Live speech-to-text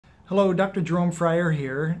Hello, Dr. Jerome Fryer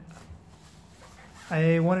here.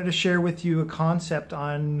 I wanted to share with you a concept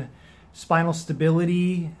on spinal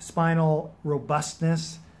stability, spinal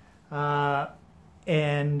robustness,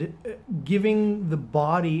 and giving the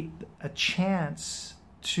body a chance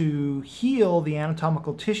to heal the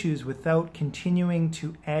anatomical tissues without continuing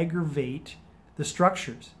to aggravate the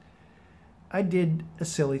structures. I did a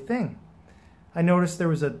silly thing. I noticed there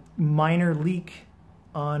was a minor leak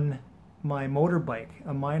on my motorbike,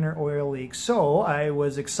 a minor oil leak. So I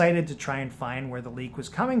was excited to try and find where the leak was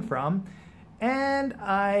coming from, and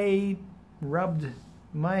I rubbed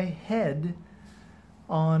my head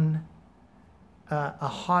on a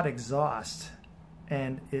hot exhaust,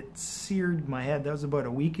 and it seared my head. That was about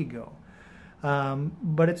a week ago.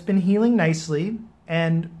 But it's been healing nicely.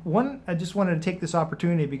 And I just wanted to take this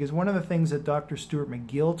opportunity because one of the things that Dr. Stuart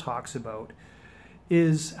McGill talks about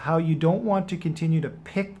is how you don't want to continue to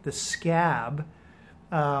pick the scab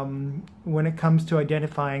when it comes to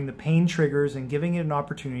identifying the pain triggers and giving it an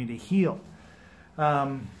opportunity to heal.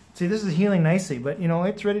 See, this is healing nicely, but you know,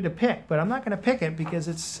 it's ready to pick, but I'm not going to pick it because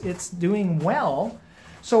it's doing well.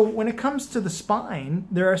 So when it comes to the spine,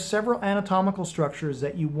 there are several anatomical structures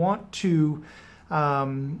that you want to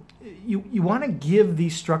you want to give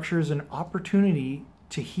these structures an opportunity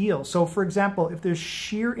to heal. So for example, if there's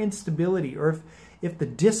shear instability, or if the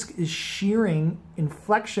disc is shearing in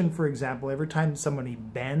flexion, for example, every time somebody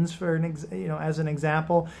bends, for as an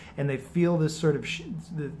example, and they feel this sort of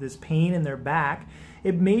this pain in their back,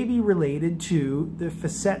 it may be related to the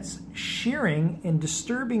facets shearing and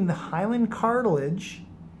disturbing the hyaline cartilage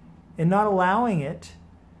and not allowing it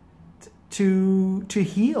to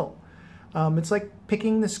heal. It's like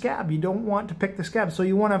picking the scab. You don't want to pick the scab. So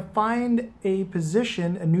you want to find a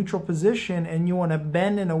position, a neutral position, and you want to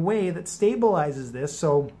bend in a way that stabilizes this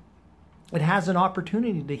so it has an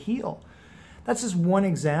opportunity to heal. That's just one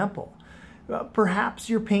example. Perhaps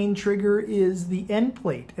your pain trigger is the end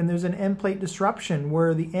plate, and there's an end plate disruption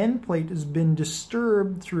where the end plate has been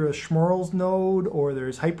disturbed through a Schmorl's node, or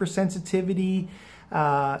there's hypersensitivity,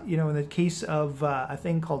 in the case of a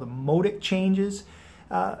thing called modic changes.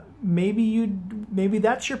 Maybe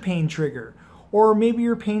that's your pain trigger, or maybe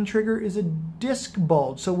your pain trigger is a disc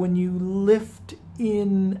bulge. So when you lift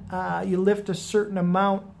you lift a certain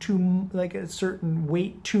amount like a certain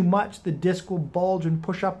weight too much, the disc will bulge and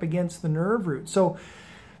push up against the nerve root. So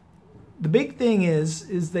the big thing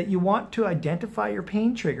is that you want to identify your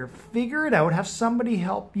pain trigger, figure it out, have somebody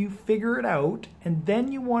help you figure it out, and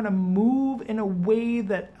then you want to move in a way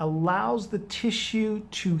that allows the tissue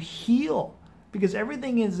to heal. Because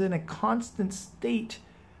everything is in a constant state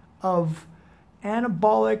of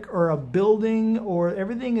anabolic or a building, or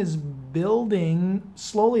everything is building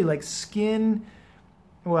slowly, like skin.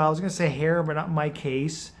 Well, I was going to say hair, but not in my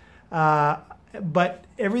case. But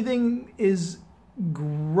everything is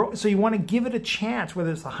so you want to give it a chance,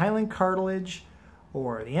 whether it's the hyaline cartilage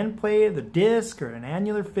or the end plate, the disc, or an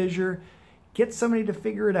annular fissure. Get somebody to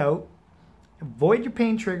figure it out. Avoid your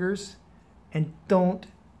pain triggers, and don't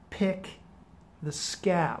pick the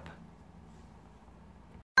scab.